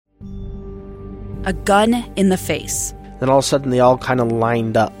A gun in the face. Then all of a sudden, they all kind of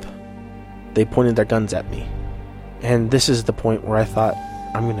lined up. They pointed their guns at me. And this is the point where I thought,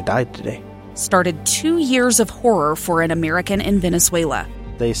 I'm going to die today. Started 2 years of horror for an American in Venezuela.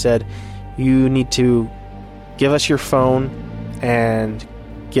 They said, you need to give us your phone and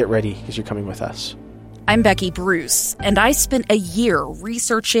get ready because you're coming with us. I'm Becky Bruce, and I spent a year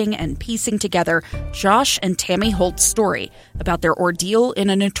researching and piecing together Josh and Tammy Holt's story about their ordeal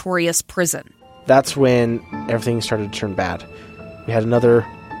in a notorious prison. That's when everything started to turn bad. We had another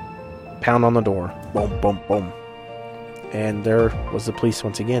pound on the door. Boom, boom, boom. And there was the police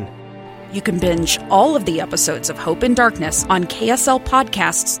once again. You can binge all of the episodes of Hope in Darkness on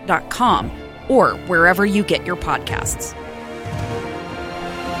KSLpodcasts.com or wherever you get your podcasts.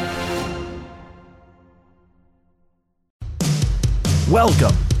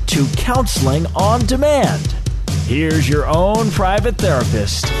 Welcome to Counseling on Demand. Here's your own private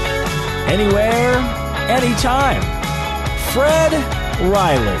therapist. Anywhere, anytime. Fred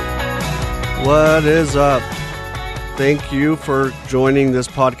Riley. What is up? Thank you for joining this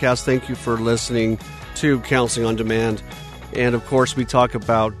podcast. Thank you for listening to Counseling on Demand. And of course, we talk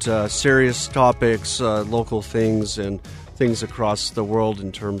about serious topics, local things, and things across the world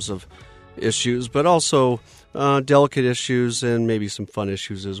in terms of issues, but also delicate issues and maybe some fun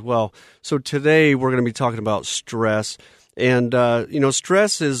issues as well. So today we're going to be talking about stress. And,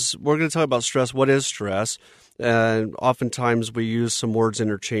 stress is, we're going to talk about stress. What is stress? And oftentimes we use some words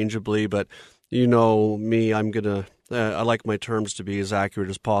interchangeably, but you know me, I like my terms to be as accurate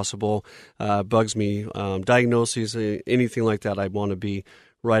as possible. Bugs me. Diagnoses, anything like that, I want to be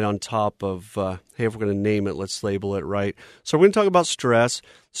right on top of, hey, if we're going to name it, let's label it right. So we're going to talk about stress.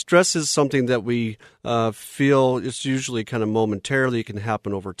 Stress is something that we feel it's usually kind of momentarily. It can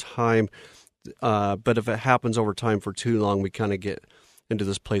happen over time. But if it happens over time for too long, we kind of get into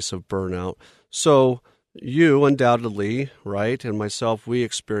this place of burnout. So you undoubtedly, right, and myself, we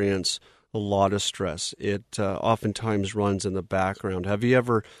experience a lot of stress. It oftentimes runs in the background. Have you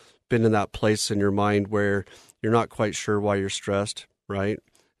ever been in that place in your mind where you're not quite sure why you're stressed, right?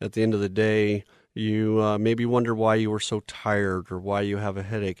 At the end of the day, you maybe wonder why you were so tired or why you have a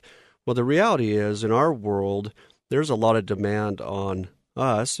headache. Well, the reality is, in our world, there's a lot of demand on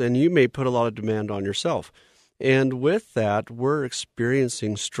us, and you may put a lot of demand on yourself. And with that, we're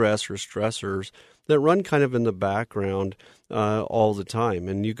experiencing stress or stressors that run kind of in the background all the time.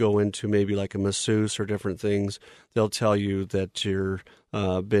 And you go into maybe like a masseuse or different things, they'll tell you that you're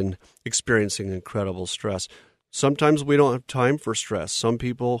been experiencing incredible stress. Sometimes we don't have time for stress. Some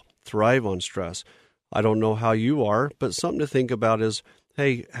people thrive on stress. I don't know how you are, but something to think about is,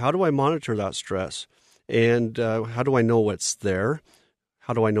 hey, how do I monitor that stress? And how do I know what's there?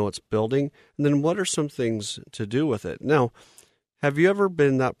 How do I know it's building? And then what are some things to do with it? Now, have you ever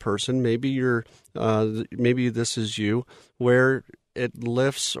been that person? Maybe maybe this is you, where it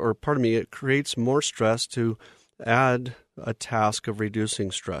it creates more stress to add a task of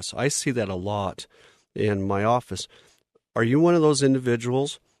reducing stress. I see that a lot in my office. Are you one of those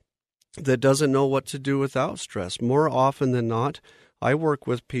individuals that doesn't know what to do without stress? More often than not, I work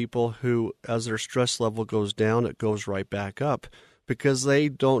with people who, as their stress level goes down, it goes right back up because they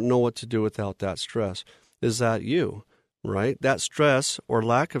don't know what to do without that stress. Is that you? Right? That stress or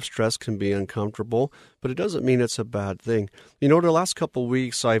lack of stress can be uncomfortable, but it doesn't mean it's a bad thing. You know, the last couple of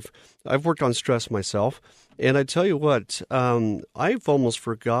weeks, I've worked on stress myself, and I tell you what, I've almost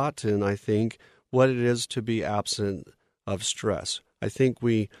forgotten, I think, what it is to be absent of stress. I think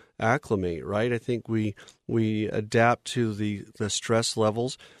we acclimate, right? I think we adapt to the stress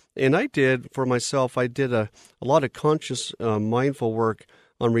levels. And I did, for myself, I did a lot of conscious, mindful work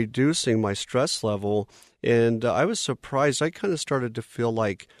on reducing my stress level. And I was surprised. I kind of started to feel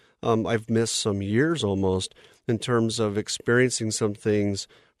like I've missed some years almost in terms of experiencing some things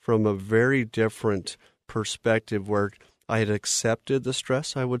from a very different perspective where I had accepted the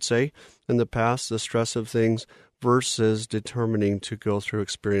stress, I would say, in the past, the stress of things, versus determining to go through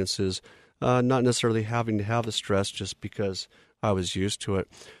experiences, not necessarily having to have the stress just because I was used to it.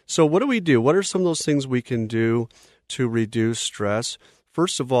 So what do we do? What are some of those things we can do to reduce stress?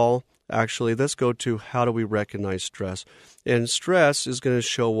 First of all, actually, let's go to how do we recognize stress. And stress is going to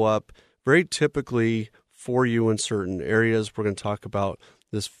show up very typically for you in certain areas. We're going to talk about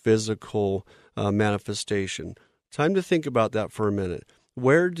this physical manifestation. Time to think about that for a minute.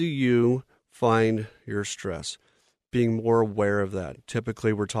 Where do you find your stress? Being more aware of that.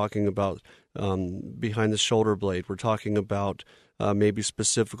 Typically, we're talking about behind the shoulder blade. We're talking about maybe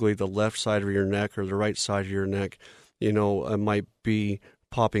specifically the left side of your neck or the right side of your neck. You know, it might be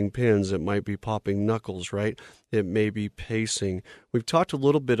popping pins. It might be popping knuckles, right? It may be pacing. We've talked a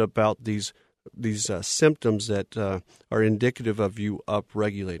little bit about these symptoms that are indicative of you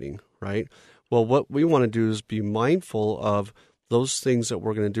upregulating, right? Well, what we want to do is be mindful of those things that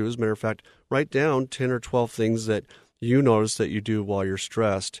we're going to do. As a matter of fact, write down 10 or 12 things that you notice that you do while you're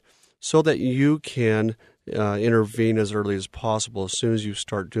stressed so that you can intervene as early as possible. As soon as you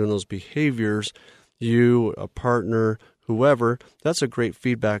start doing those behaviors, you, a partner, whoever, that's a great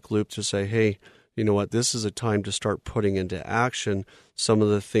feedback loop to say, hey, you know what, this is a time to start putting into action some of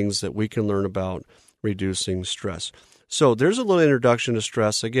the things that we can learn about reducing stress. So there's a little introduction to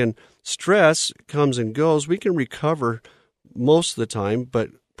stress. Again, stress comes and goes. We can recover most of the time, but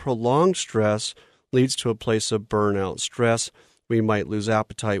prolonged stress leads to a place of burnout. Stress, we might lose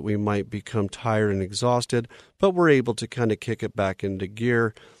appetite, we might become tired and exhausted, but we're able to kind of kick it back into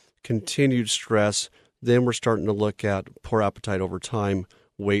gear. Continued stress, then we're starting to look at poor appetite over time,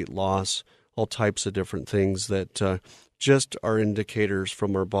 weight loss, all types of different things that just are indicators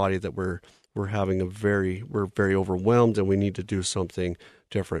from our body that we're very overwhelmed and we need to do something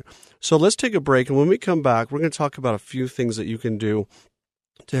different. So let's take a break, and when we come back, we're going to talk about a few things that you can do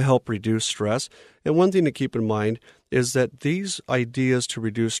to help reduce stress. And one thing to keep in mind is that these ideas to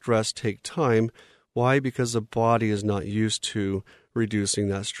reduce stress take time. Why? Because the body is not used to reducing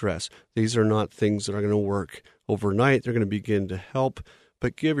that stress. These are not things that are going to work overnight. They're going to begin to help,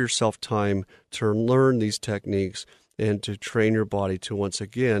 but give yourself time to learn these techniques and to train your body to once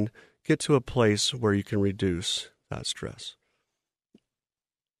again get to a place where you can reduce that stress.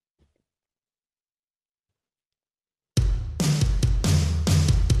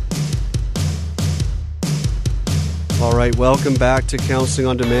 All right, welcome back to Counseling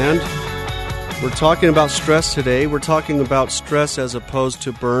on Demand. We're talking about stress today. We're talking about stress as opposed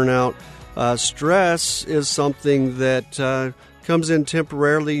to burnout. Stress is something that comes in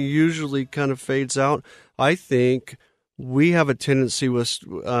temporarily, usually kind of fades out. I think we have a tendency with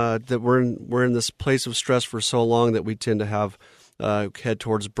that we're in this place of stress for so long that we tend to have head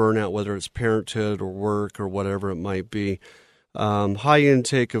towards burnout, whether it's parenthood or work or whatever it might be. High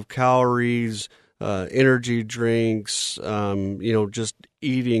intake of calories, energy drinks, just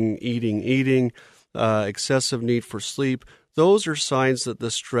eating, excessive need for sleep. Those are signs that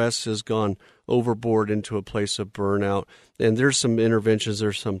the stress has gone overboard into a place of burnout. And there's some interventions,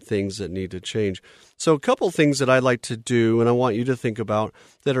 there's some things that need to change. So a couple things that I like to do, and I want you to think about,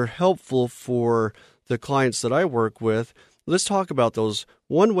 that are helpful for the clients that I work with. Let's talk about those.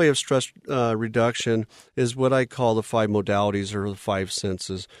 One way of stress reduction is what I call the 5 modalities or the 5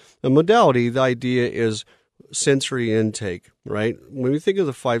 senses. A modality, the idea is sensory intake, right? When we think of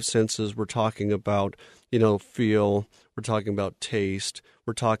the 5 senses, we're talking about, feel, we're talking about taste,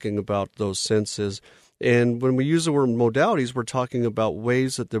 we're talking about those senses. And when we use the word modalities, we're talking about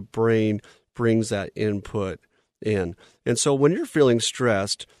ways that the brain brings that input in. And so when you're feeling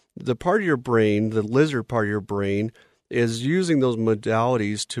stressed, the part of your brain, the lizard part of your brain, is using those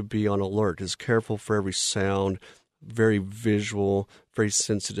modalities to be on alert, is careful for every sound, very visual, very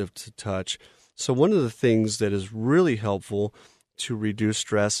sensitive to touch. So one of the things that is really helpful to reduce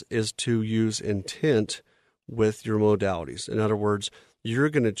stress is to use intent with your modalities. In other words, you're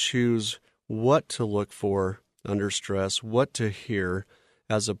going to choose what to look for under stress, what to hear,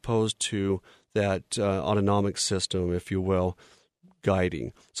 as opposed to that autonomic system, if you will,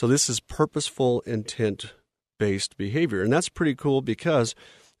 guiding. So this is purposeful intent-based behavior. And that's pretty cool because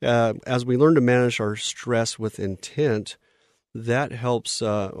as we learn to manage our stress with intent, that helps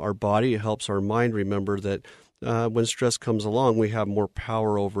our body, it helps our mind remember that when stress comes along, we have more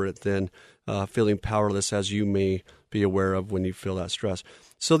power over it than feeling powerless, as you may be aware of when you feel that stress.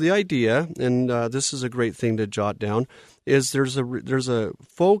 So the idea, and this is a great thing to jot down, is there's a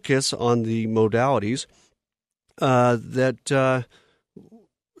focus on the modalities that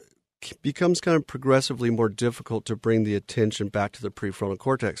becomes kind of progressively more difficult to bring the attention back to the prefrontal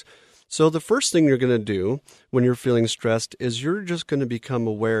cortex. So the first thing you're going to do when you're feeling stressed is you're just going to become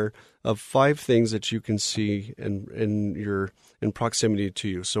aware of 5 things that you can see in proximity to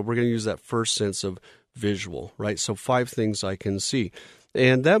you. So we're going to use that first sense of visual, right? So 5 things I can see.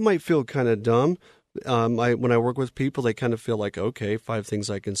 And that might feel kind of dumb. When I work with people, they kind of feel like, okay, 5 things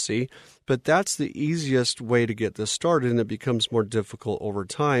I can see. But that's the easiest way to get this started, and it becomes more difficult over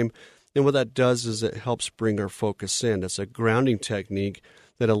time. And what that does is it helps bring our focus in. It's a grounding technique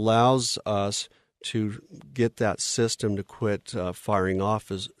that allows us to get that system to quit firing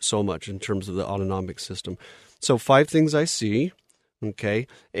off so much in terms of the autonomic system. So 5 things I see, okay,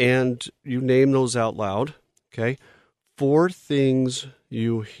 and you name those out loud, okay. 4 things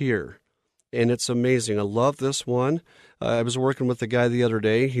you hear. and it's amazing. I love this one. I was working with a guy the other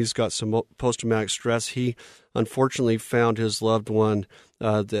day. He's got some post-traumatic stress. He unfortunately found his loved one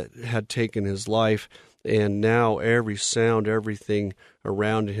that had taken his life, and now every sound, everything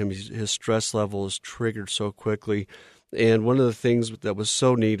around him, his stress level is triggered so quickly. And one of the things that was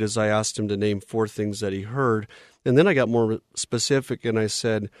so neat is I asked him to name 4 things that he heard, and then I got more specific, and I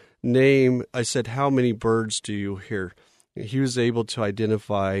said, how many birds do you hear? He was able to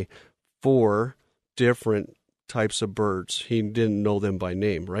identify 4 different types of birds. He didn't know them by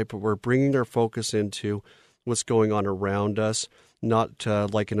name, right? But we're bringing our focus into what's going on around us, not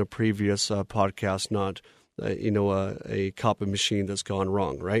like in a previous podcast, not a copy machine that's gone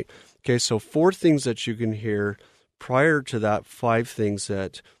wrong, right? Okay, so 4 things that you can hear. Prior to that, 5 things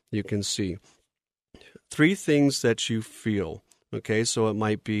that you can see. 3 things that you feel. Okay, so it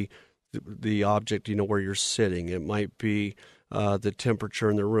might be the object, where you're sitting. It might be the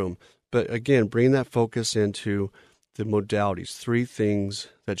temperature in the room. But again, bring that focus into the modalities. 3 things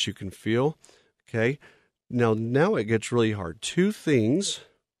that you can feel. Okay, now it gets really hard. 2 things,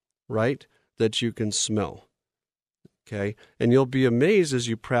 right, that you can smell. Okay, and you'll be amazed as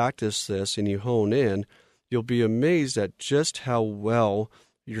you practice this and you hone in. You'll be amazed at just how well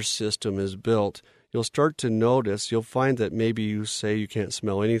your system is built. You'll start to notice, you'll find that maybe you say you can't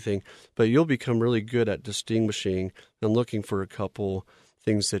smell anything, but you'll become really good at distinguishing and looking for a couple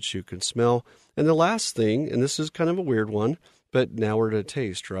things that you can smell. And the last thing, and this is kind of a weird one, but now we're to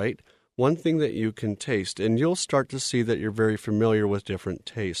taste, right? One thing that you can taste, and you'll start to see that you're very familiar with different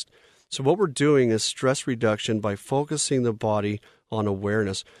tastes. So what we're doing is stress reduction by focusing the body on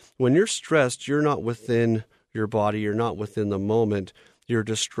awareness. When you're stressed, you're not within your body, you're not within the moment. You're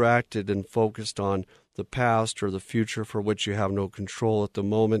distracted and focused on the past or the future for which you have no control at the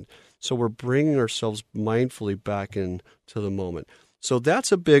moment. So we're bringing ourselves mindfully back into the moment. So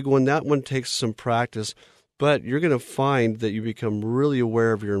that's a big one. That one takes some practice, but you're going to find that you become really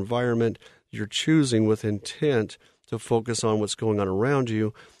aware of your environment. You're choosing with intent to focus on what's going on around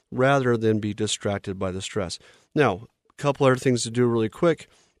you rather than be distracted by the stress. Now, a couple other things to do really quick.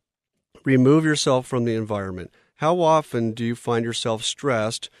 Remove yourself from the environment. How often do you find yourself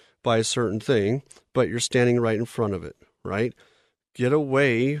stressed by a certain thing, but you're standing right in front of it, right? Get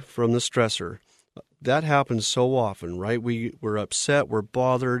away from the stressor. That happens so often, right? We're upset, we're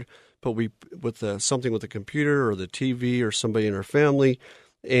bothered, but something with the computer or the TV or somebody in our family,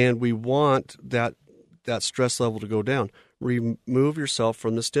 and we want that stress level to go down. Remove yourself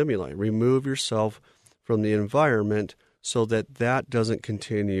from the stimuli. Remove yourself from the environment so that doesn't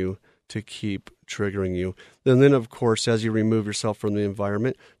continue to keep triggering you. And then, of course, as you remove yourself from the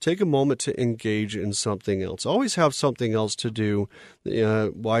environment, take a moment to engage in something else. Always have something else to do.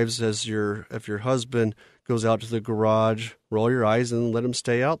 Wives, if your husband goes out to the garage, roll your eyes and let him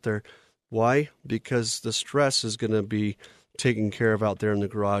stay out there. Why? Because the stress is going to be taken care of out there in the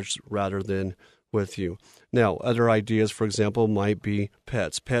garage rather than with you. Now, other ideas, for example, might be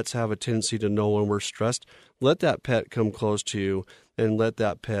pets. Pets have a tendency to know when we're stressed. Let that pet come close to you and let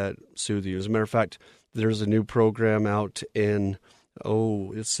that pet soothe you. As a matter of fact, there's a new program out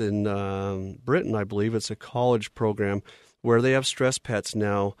it's in Britain, I believe. It's a college program where they have stress pets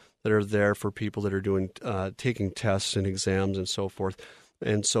now that are there for people that are taking tests and exams and so forth.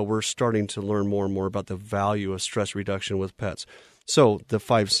 And so we're starting to learn more and more about the value of stress reduction with pets. So the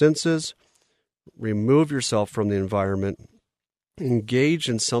 5 senses, remove yourself from the environment, engage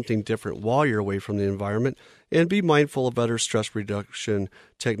in something different while you're away from the environment, and be mindful of other stress reduction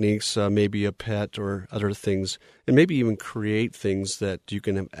techniques, maybe a pet or other things, and maybe even create things that you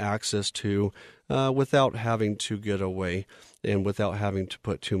can have access to without having to get away and without having to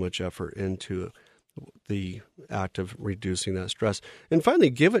put too much effort into the act of reducing that stress. And finally,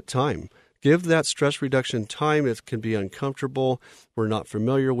 give it time. Give that stress reduction time. It can be uncomfortable. We're not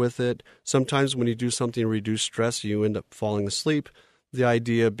familiar with it. Sometimes when you do something to reduce stress, you end up falling asleep. The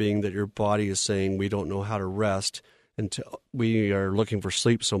idea being that your body is saying we don't know how to rest until we are looking for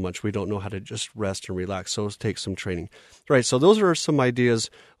sleep so much. We don't know how to just rest and relax. So it takes some training. Right, so those are some ideas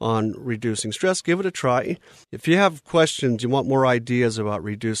on reducing stress. Give it a try. If you have questions, you want more ideas about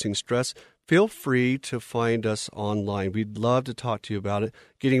reducing stress, feel free to find us online. We'd love to talk to you about it.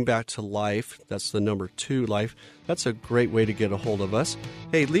 Getting Back to Life, that's the number 2, Life. That's a great way to get a hold of us.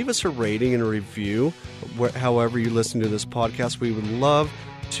 Hey, leave us a rating and a review. However you listen to this podcast, we would love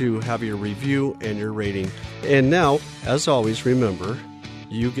to have your review and your rating. And now, as always, remember,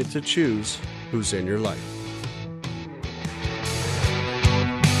 you get to choose who's in your life.